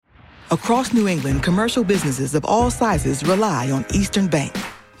Across New England, commercial businesses of all sizes rely on Eastern Bank.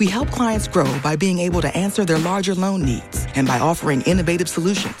 We help clients grow by being able to answer their larger loan needs and by offering innovative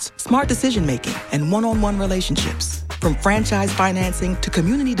solutions, smart decision-making, and one-on-one relationships. From franchise financing to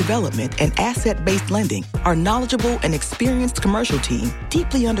community development and asset-based lending, our knowledgeable and experienced commercial team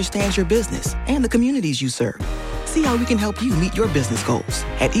deeply understands your business and the communities you serve. See how we can help you meet your business goals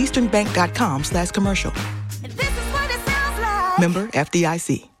at easternbank.com/commercial. This is what it sounds like. Member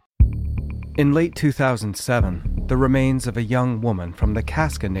FDIC. In late 2007, the remains of a young woman from the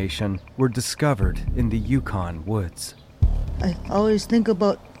Casca Nation were discovered in the Yukon woods. I always think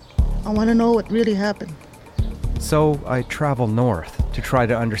about, I want to know what really happened. So I travel north to try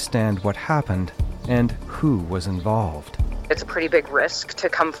to understand what happened and who was involved. It's a pretty big risk to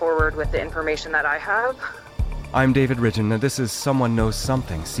come forward with the information that I have. I'm David Ridgen, and this is Someone Knows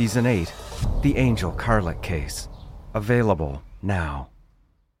Something, Season 8, The Angel Carlick Case. Available now.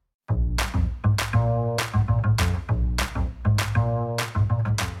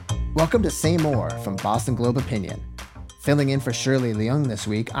 Welcome to Say More from Boston Globe Opinion. Filling in for Shirley Leung this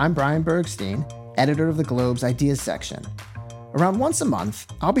week, I'm Brian Bergstein, editor of the Globe's Ideas section. Around once a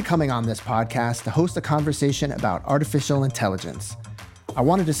month, I'll be coming on this podcast to host a conversation about artificial intelligence. I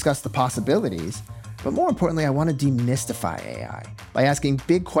want to discuss the possibilities, but more importantly, I want to demystify AI by asking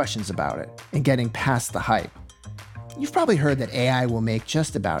big questions about it and getting past the hype. You've probably heard that AI will make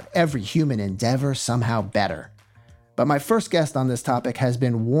just about every human endeavor somehow better. But my first guest on this topic has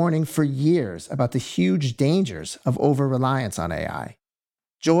been warning for years about the huge dangers of over-reliance on AI.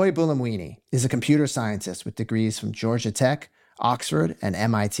 Joy Buolamwini is a computer scientist with degrees from Georgia Tech, Oxford, and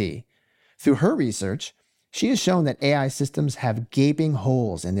MIT. Through her research, she has shown that AI systems have gaping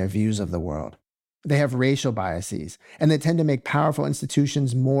holes in their views of the world. They have racial biases, and they tend to make powerful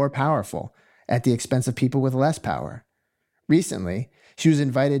institutions more powerful at the expense of people with less power. Recently, she was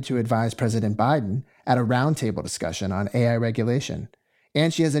invited to advise President Biden at a roundtable discussion on AI regulation.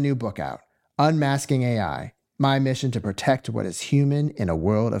 And she has a new book out, Unmasking AI, My Mission to Protect What is Human in a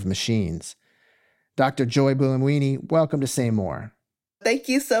World of Machines. Dr. Joy Buolamwini, welcome to Say More. Thank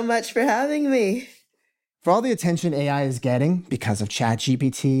you so much for having me. For all the attention AI is getting because of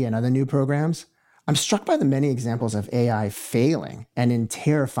ChatGPT and other new programs, I'm struck by the many examples of AI failing and in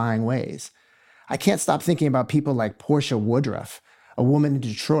terrifying ways. I can't stop thinking about people like Portia Woodruff, a woman in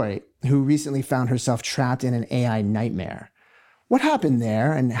Detroit who recently found herself trapped in an AI nightmare. What happened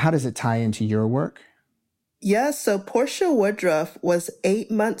there, and how does it tie into your work? Yes, so Portia Woodruff was 8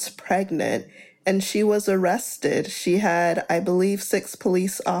 months pregnant, and she was arrested. She had, I believe, 6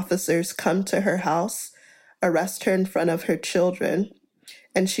 police officers come to her house, arrest her in front of her children,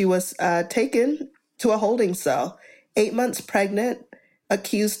 and she was taken to a holding cell. 8 months pregnant,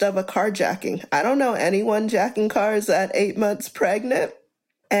 accused of a carjacking. I don't know anyone jacking cars at 8 months pregnant.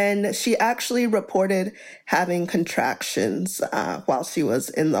 And she actually reported having contractions while she was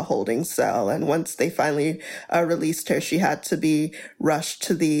in the holding cell. And once they finally released her, she had to be rushed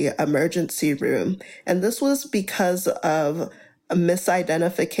to the emergency room. And this was because of a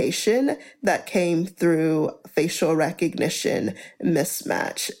misidentification that came through facial recognition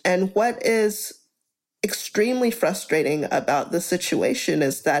mismatch. And what is extremely frustrating about the situation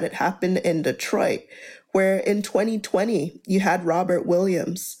is that it happened in Detroit, where in 2020, you had Robert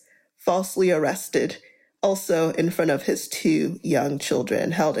Williams falsely arrested, also in front of his 2 young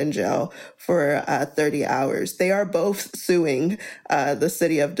children, held in jail for 30 hours. They are both suing the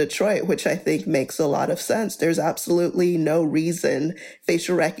city of Detroit, which I think makes a lot of sense. There's absolutely no reason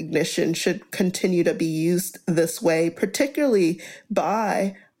facial recognition should continue to be used this way, particularly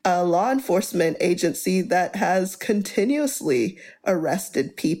by a law enforcement agency that has continuously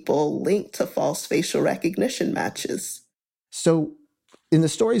arrested people linked to false facial recognition matches. So in the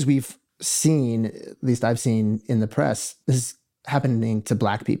stories we've seen, at least I've seen in the press, this is happening to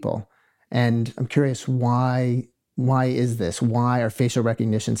Black people. And I'm curious, why is this? Why are facial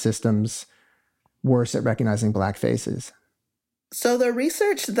recognition systems worse at recognizing Black faces? So the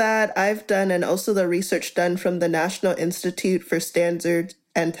research that I've done, and also the research done from the National Institute for Standards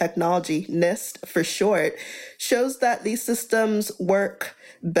and Technology, NIST for short, shows that these systems work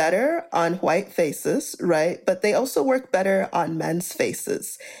better on white faces, right? But they also work better on men's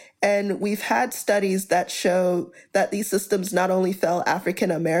faces. And we've had studies that show that these systems not only fail African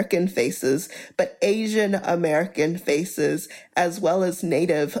American faces, but Asian American faces, as well as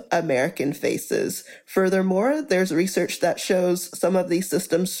Native American faces. Furthermore, there's research that shows some of these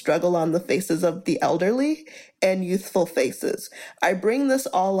systems struggle on the faces of the elderly and youthful faces. I bring this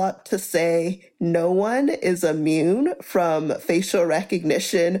all up to say no one is immune from facial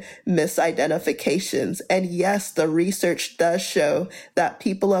recognition misidentifications. And yes, the research does show that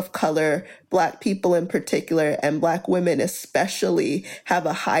people of color, Black people in particular, and Black women especially have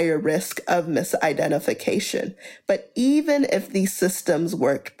a higher risk of misidentification. But even if these systems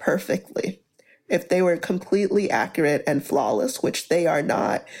worked perfectly, if they were completely accurate and flawless, which they are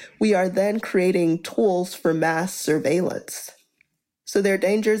not, we are then creating tools for mass surveillance. So there are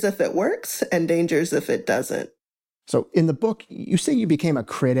dangers if it works and dangers if it doesn't. So in the book, you say you became a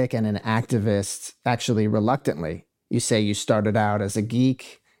critic and an activist actually reluctantly. You say you started out as a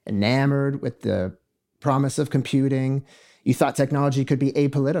geek, enamored with the promise of computing. You thought technology could be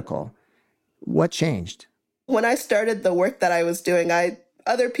apolitical. What changed? When I started the work that I was doing,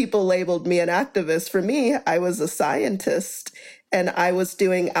 other people labeled me an activist. For me, I was a scientist and I was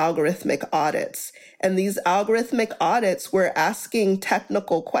doing algorithmic audits. And these algorithmic audits were asking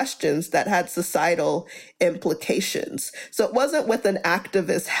technical questions that had societal implications. So it wasn't with an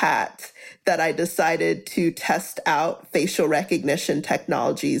activist hat that I decided to test out facial recognition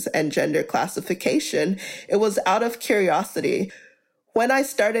technologies and gender classification. It was out of curiosity. When I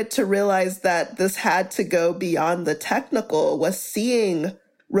started to realize that this had to go beyond the technical was seeing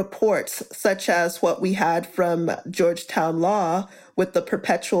reports such as what we had from Georgetown Law with the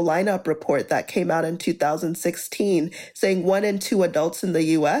perpetual lineup report that came out in 2016, saying 1 in 2 adults in the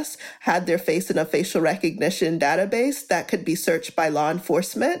US had their face in a facial recognition database that could be searched by law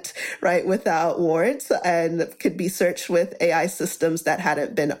enforcement, right, without warrants, and could be searched with AI systems that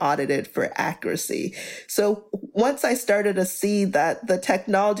hadn't been audited for accuracy. So once I started to see that the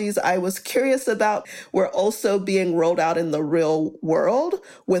technologies I was curious about were also being rolled out in the real world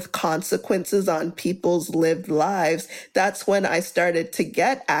with consequences on people's lived lives, that's when I started to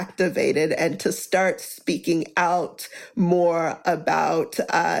get activated and to start speaking out more about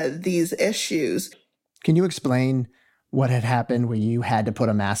these issues. Can you explain what had happened where you had to put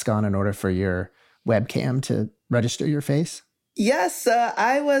a mask on in order for your webcam to register your face? Yes,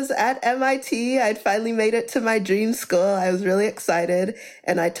 I was at MIT. I'd finally made it to my dream school. I was really excited,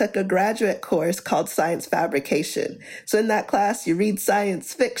 and I took a graduate course called Science Fabrication. So in that class, you read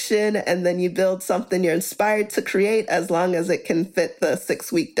science fiction, and then you build something you're inspired to create as long as it can fit the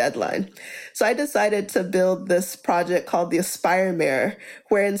 6-week deadline. So I decided to build this project called the Aspire Mirror,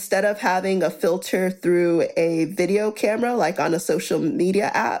 where instead of having a filter through a video camera, like on a social media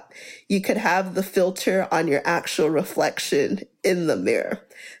app, you could have the filter on your actual reflection in the mirror.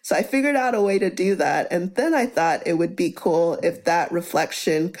 So I figured out a way to do that. And then I thought it would be cool if that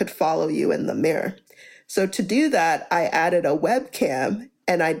reflection could follow you in the mirror. So to do that, I added a webcam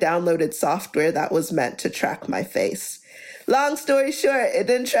and I downloaded software that was meant to track my face. Long story short, it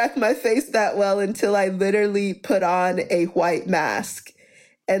didn't track my face that well until I literally put on a white mask.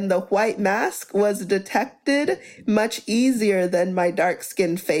 And the white mask was detected much easier than my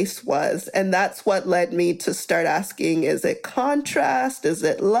dark-skinned face was. And that's what led me to start asking, is it contrast? Is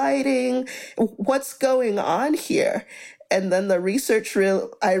it lighting? What's going on here? And then the research,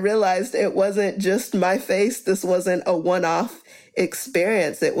 I realized it wasn't just my face. This wasn't a one-off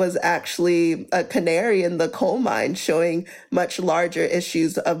experience. It was actually a canary in the coal mine showing much larger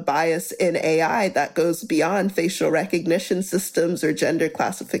issues of bias in AI that goes beyond facial recognition systems or gender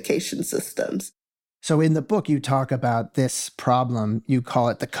classification systems. So in the book, you talk about this problem. You call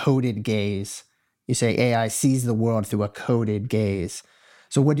it the coded gaze. You say AI sees the world through a coded gaze.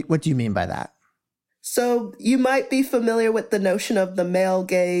 So what do you mean by that? So you might be familiar with the notion of the male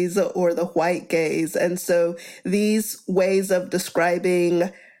gaze or the white gaze. And so these ways of describing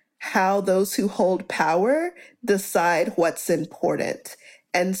how those who hold power decide what's important.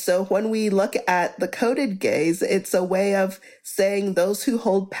 And so when we look at the coded gaze, it's a way of saying those who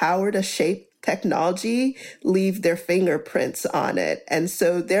hold power to shape technology leave their fingerprints on it. And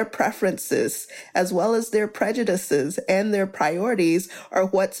so their preferences, as well as their prejudices and their priorities, are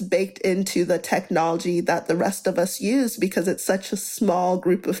what's baked into the technology that the rest of us use because it's such a small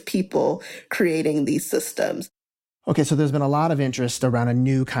group of people creating these systems. Okay, so there's been a lot of interest around a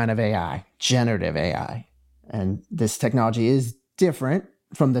new kind of AI, generative AI. And this technology is different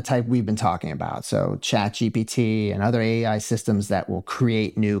from the type we've been talking about. So ChatGPT and other AI systems that will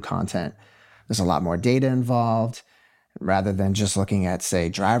create new content. There's a lot more data involved rather than just looking at, say,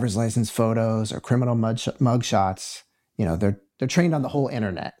 driver's license photos or criminal mugshots. You know, they're trained on the whole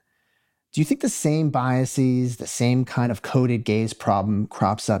internet. Do you think the same biases, the same kind of coded gaze problem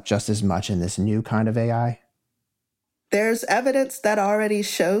crops up just as much in this new kind of AI? There's evidence that already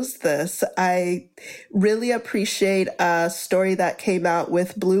shows this. I really appreciate a story that came out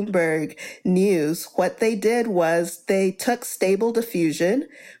with Bloomberg News. What they did was they took Stable Diffusion,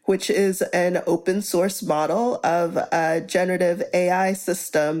 which is an open source model of a generative AI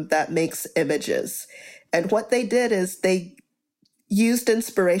system that makes images. And what they did is they used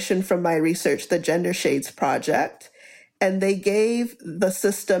inspiration from my research, the Gender Shades Project, and they gave the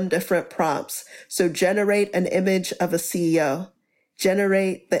system different prompts. So generate an image of a CEO,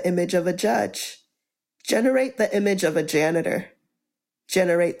 generate the image of a judge, generate the image of a janitor,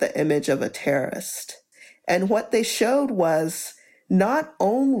 generate the image of a terrorist. And what they showed was not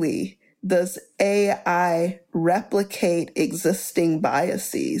only does AI replicate existing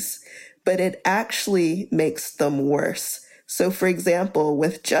biases, but it actually makes them worse. So for example,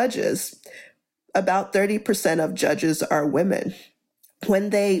 with judges, about 30% of judges are women. When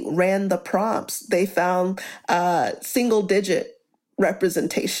they ran the prompts, they found a single-digit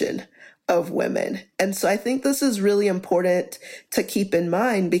representation of women. And so I think this is really important to keep in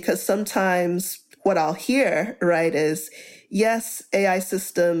mind, because sometimes what I'll hear, right, is, yes, AI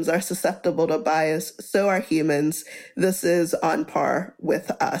systems are susceptible to bias, so are humans. This is on par with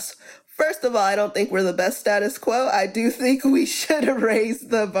us. First of all, I don't think we're the best status quo. I do think we should raise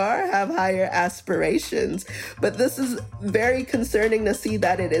the bar, have higher aspirations. But this is very concerning to see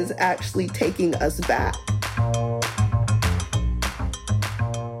that it is actually taking us back.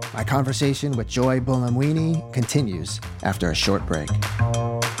 My conversation with Joy Buolamwini continues after a short break.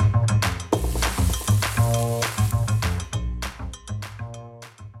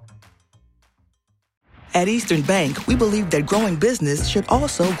 At Eastern Bank, we believe that growing business should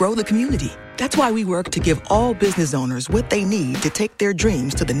also grow the community. That's why we work to give all business owners what they need to take their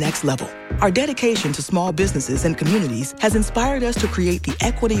dreams to the next level. Our dedication to small businesses and communities has inspired us to create the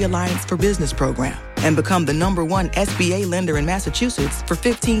Equity Alliance for Business program and become the #1 SBA lender in Massachusetts for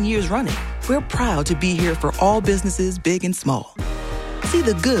 15 years running. We're proud to be here for all businesses, big and small. See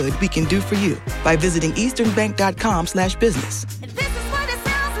the good we can do for you by visiting easternbank.com/business. This is what it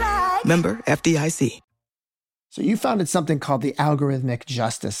sounds like. Member FDIC. So you founded something called the Algorithmic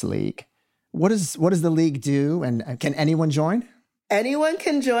Justice League. What does the league do, and can anyone join? Anyone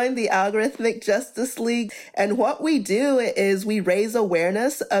can join the Algorithmic Justice League. And what we do is we raise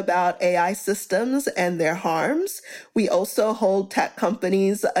awareness about AI systems and their harms. We also hold tech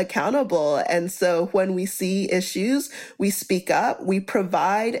companies accountable. And so when we see issues, we speak up, we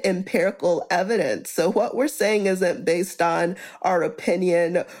provide empirical evidence. So what we're saying isn't based on our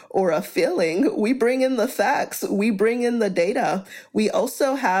opinion or a feeling. We bring in the facts, we bring in the data. We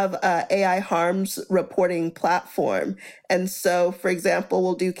also have an AI harms reporting platform. And so, for example,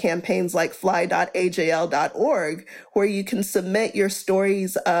 we'll do campaigns like fly.ajl.org, where you can submit your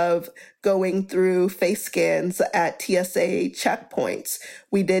stories of going through face scans at TSA checkpoints.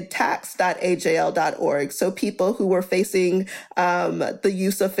 We did tax.ajl.org, so people who were facing the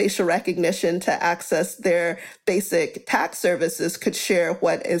use of facial recognition to access their basic tax services could share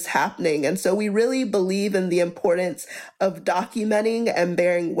what is happening. And so we really believe in the importance of documenting and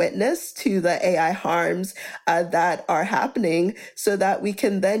bearing witness to the AI harms that are happening, so that we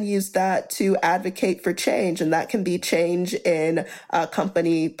can then use that to advocate for change. And that can be change in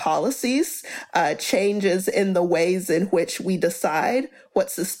company policies, changes in the ways in which we decide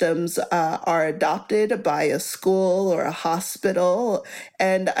what systems are adopted by a school or a hospital.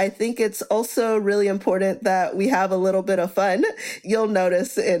 And I think it's also really important that we have a little bit of fun. You'll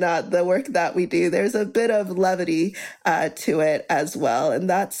notice in the work that we do, there's a bit of levity to it as well. And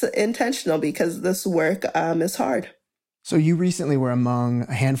that's intentional, because this work is hard. So you recently were among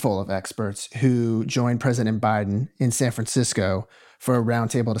a handful of experts who joined President Biden in San Francisco for a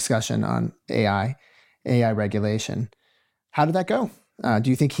roundtable discussion on AI regulation. How did that go?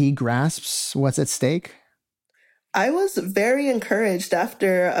 Do you think he grasps what's at stake? I was very encouraged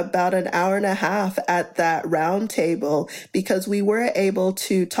after about an hour and a half at that roundtable, because we were able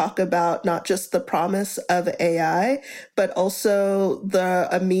to talk about not just the promise of AI, but also the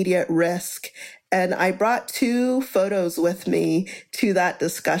immediate risk. And I brought 2 photos with me to that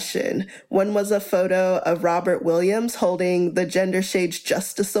discussion. One was a photo of Robert Williams holding the Gender Shades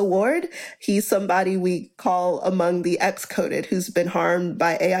Justice Award. He's somebody we call among the Decoded who's been harmed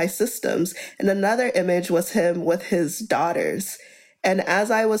by AI systems. And another image was him with his daughters. And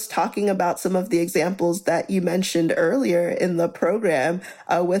as I was talking about some of the examples that you mentioned earlier in the program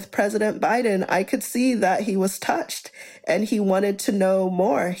with President Biden, I could see that he was touched and he wanted to know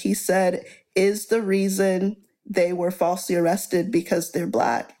more. He said, is the reason they were falsely arrested because they're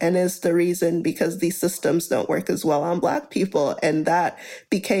Black? And is the reason because these systems don't work as well on Black people? And that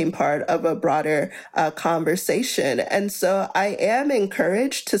became part of a broader conversation. And so I am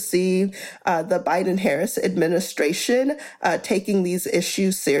encouraged to see the Biden-Harris administration taking these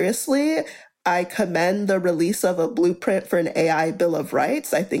issues seriously. I commend the release of a blueprint for an AI Bill of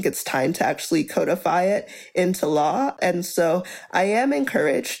Rights. I think it's time to actually codify it into law. And so I am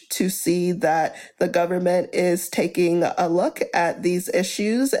encouraged to see that the government is taking a look at these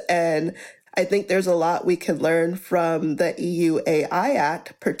issues. And I think there's a lot we can learn from the EU AI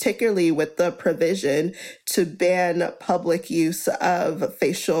Act, particularly with the provision to ban public use of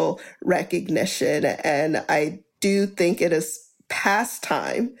facial recognition. And I do think it is past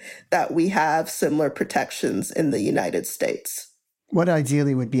time that we have similar protections in the United States. What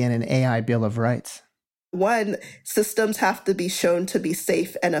ideally would be in an AI Bill of Rights? One, systems have to be shown to be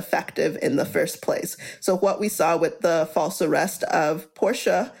safe and effective in the first place. So what we saw with the false arrest of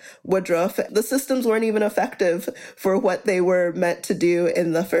Portia Woodruff, the systems weren't even effective for what they were meant to do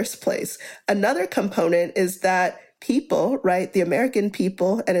in the first place. Another component is that people, right, the American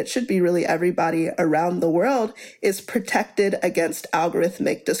people, and it should be really everybody around the world, is protected against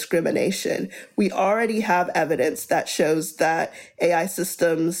algorithmic discrimination. We already have evidence that shows that AI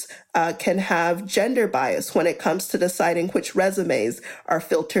systems can have gender bias when it comes to deciding which resumes are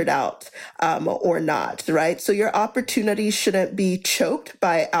filtered out or not, right? So your opportunities shouldn't be choked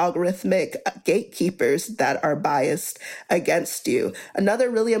by algorithmic gatekeepers that are biased against you. Another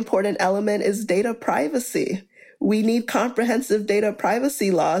really important element is data privacy. We need comprehensive data privacy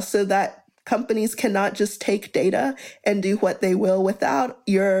laws so that companies cannot just take data and do what they will without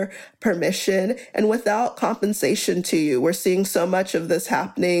your permission and without compensation to you. We're seeing so much of this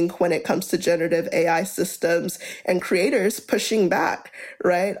happening when it comes to generative AI systems and creators pushing back,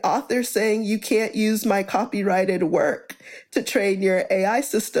 right? Authors saying you can't use my copyrighted work to train your AI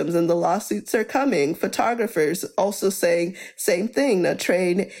systems, and the lawsuits are coming. Photographers also saying same thing, to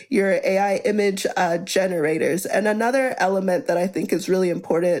train your AI image generators. And another element that I think is really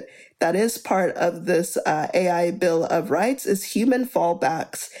important that is part of this AI Bill of Rights is human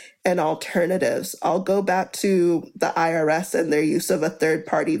fallbacks and alternatives. I'll go back to the IRS and their use of a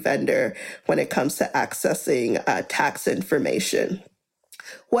third-party vendor when it comes to accessing tax information.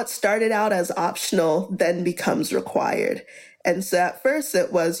 What started out as optional then becomes required. And so at first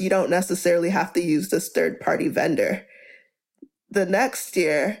it was, you don't necessarily have to use this third-party vendor. The next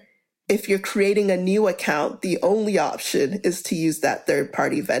year, if you're creating a new account, the only option is to use that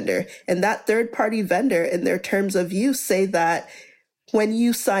third-party vendor. And that third-party vendor, in their terms of use, say that when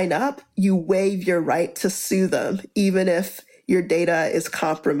you sign up, you waive your right to sue them, even if your data is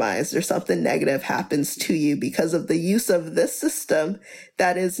compromised or something negative happens to you because of the use of this system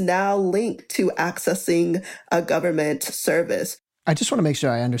that is now linked to accessing a government service. I just want to make sure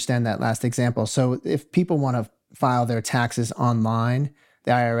I understand that last example. So if people want to file their taxes online,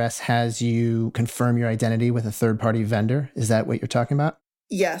 the IRS has you confirm your identity with a third-party vendor. Is that what you're talking about?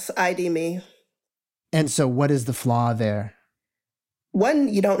 Yes, ID me. And so what is the flaw there?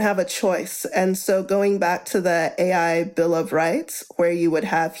 One, you don't have a choice. And so going back to the AI Bill of Rights, where you would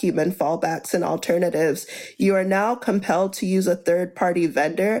have human fallbacks and alternatives, you are now compelled to use a third-party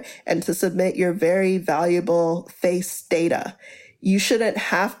vendor and to submit your very valuable face data. You shouldn't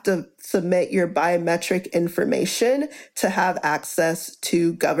have to submit your biometric information to have access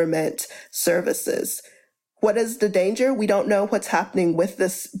to government services. What is the danger? We don't know what's happening with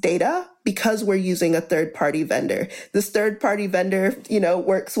this data because we're using a third-party vendor. This third-party vendor,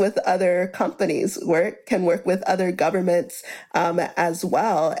 works with other companies, can work with other governments as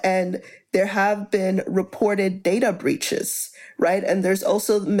well. And there have been reported data breaches, right? And there's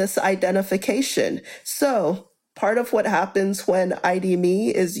also misidentification. So part of what happens when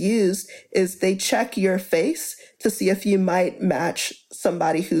ID.me is used is they check your face to see if you might match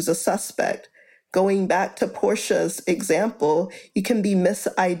somebody who's a suspect. Going back to Portia's example, you can be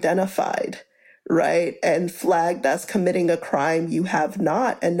misidentified, right? And flagged as committing a crime you have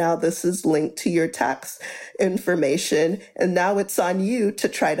not. And now this is linked to your tax information. And now it's on you to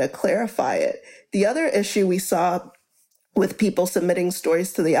try to clarify it. The other issue we saw with people submitting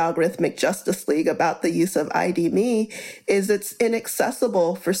stories to the Algorithmic Justice League about the use of ID.me is it's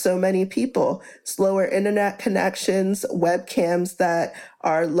inaccessible for so many people. Slower internet connections, webcams that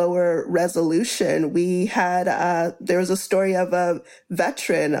are lower resolution. We had, there was a story of a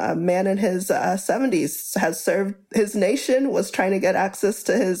veteran, a man in his 70s, has served his nation, was trying to get access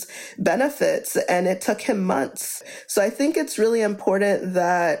to his benefits, and it took him months. So I think it's really important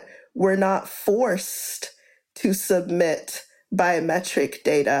that we're not forced to submit biometric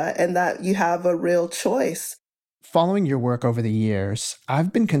data and that you have a real choice. Following your work over the years,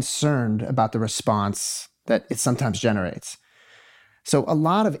 I've been concerned about the response that it sometimes generates. So a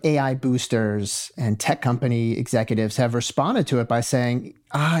lot of AI boosters and tech company executives have responded to it by saying,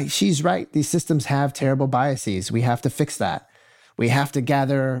 she's right. These systems have terrible biases. We have to fix that. We have to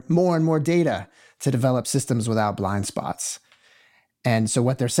gather more and more data to develop systems without blind spots. And so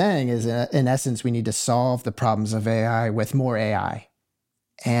what they're saying is, in essence, we need to solve the problems of AI with more AI.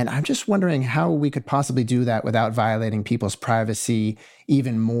 And I'm just wondering how we could possibly do that without violating people's privacy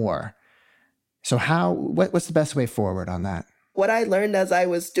even more. So what's the best way forward on that? What I learned as I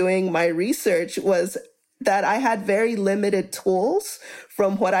was doing my research was that I had very limited tools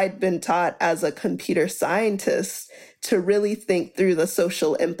from what I'd been taught as a computer scientist to really think through the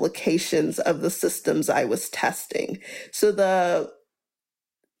social implications of the systems I was testing. So the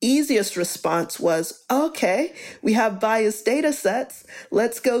easiest response was, okay, we have biased data sets.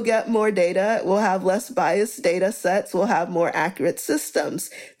 Let's go get more data. We'll have less biased data sets. We'll have more accurate systems.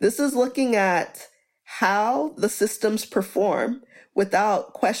 This is looking at how the systems perform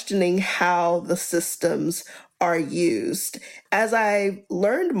without questioning how the systems are used. As I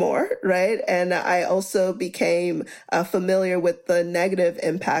learned more, right, and I also became familiar with the negative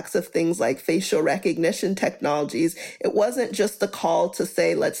impacts of things like facial recognition technologies, it wasn't just a call to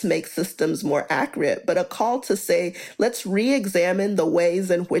say, let's make systems more accurate, but a call to say, let's re-examine the ways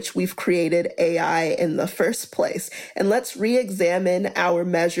in which we've created AI in the first place. And let's re-examine our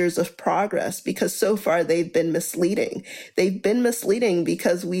measures of progress, because so far they've been misleading. They've been misleading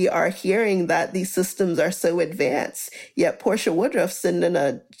because we are hearing that these systems are so advanced, yet Portia Woodruff sitting in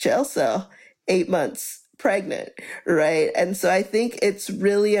a jail cell 8 months pregnant, right? And so I think it's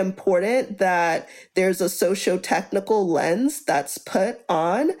really important that there's a socio-technical lens that's put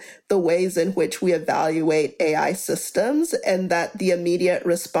on the ways in which we evaluate AI systems, and that the immediate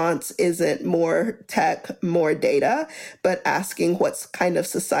response isn't more tech, more data, but asking what kind of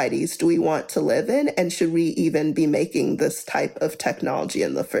societies do we want to live in, and should we even be making this type of technology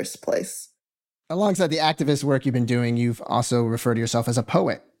in the first place? Alongside the activist work you've been doing, you've also referred to yourself as a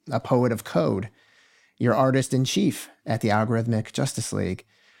poet of code. You're artist-in-chief at the Algorithmic Justice League.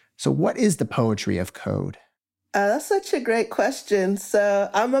 So what is the poetry of code? That's such a great question. So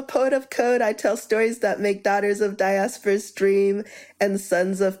I'm a poet of code. I tell stories that make daughters of diasporas dream and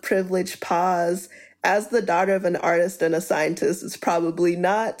sons of privilege pause. As the daughter of an artist and a scientist, it's probably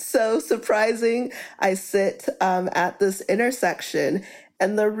not so surprising. I sit at this intersection.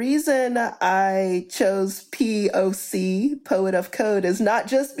 And the reason I chose POC, Poet of Code, is not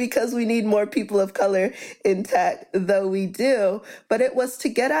just because we need more people of color in tech, though we do, but it was to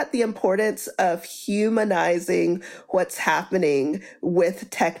get at the importance of humanizing what's happening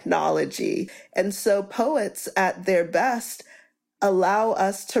with technology. And so poets at their best allow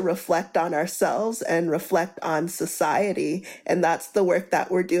us to reflect on ourselves and reflect on society. And that's the work that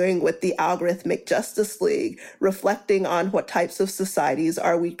we're doing with the Algorithmic Justice League, reflecting on what types of societies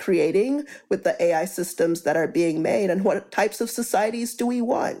are we creating with the AI systems that are being made, and what types of societies do we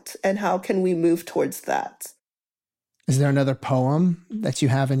want, and how can we move towards that? Is there another poem that you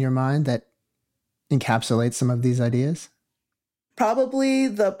have in your mind that encapsulates some of these ideas? Probably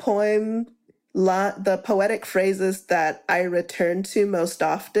the poetic phrases that I return to most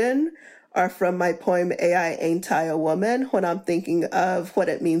often are from my poem, AI Ain't I a Woman, when I'm thinking of what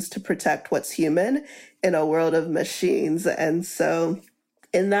it means to protect what's human in a world of machines. And so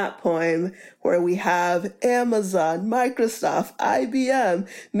in that poem, where we have Amazon, Microsoft, IBM,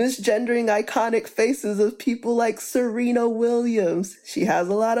 misgendering iconic faces of people like Serena Williams. She has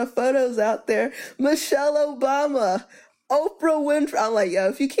a lot of photos out there. Michelle Obama, Oprah Winfrey. I'm like, yo,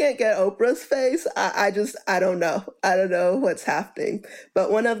 if you can't get Oprah's face, I don't know. I don't know what's happening.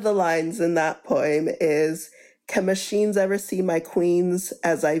 But one of the lines in that poem is, can machines ever see my queens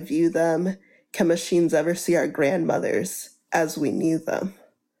as I view them? Can machines ever see our grandmothers as we knew them?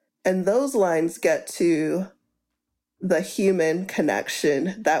 And those lines get to the human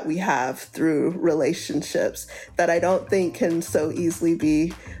connection that we have through relationships that I don't think can so easily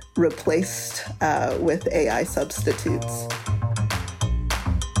be replaced with AI substitutes.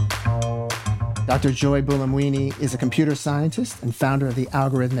 Dr. Joy Buolamwini is a computer scientist and founder of the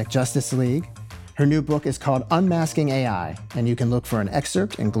Algorithmic Justice League. Her new book is called Unmasking AI, and you can look for an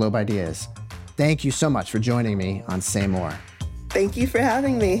excerpt in Globe Ideas. Thank you so much for joining me on Say More. Thank you for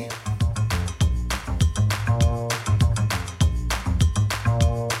having me.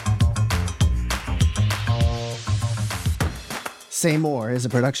 Say More is a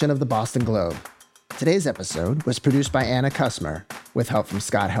production of the Boston Globe. Today's episode was produced by Anna Kusmer, with help from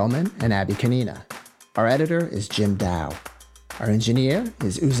Scott Hellman and Abby Kanina. Our editor is Jim Dow. Our engineer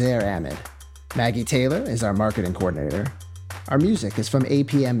is Uzair Ahmed. Maggie Taylor is our marketing coordinator. Our music is from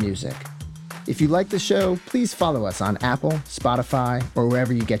APM Music. If you like the show, please follow us on Apple, Spotify, or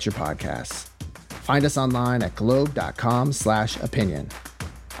wherever you get your podcasts. Find us online at globe.com/opinion.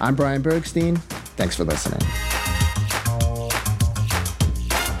 I'm Brian Bergstein. Thanks for listening.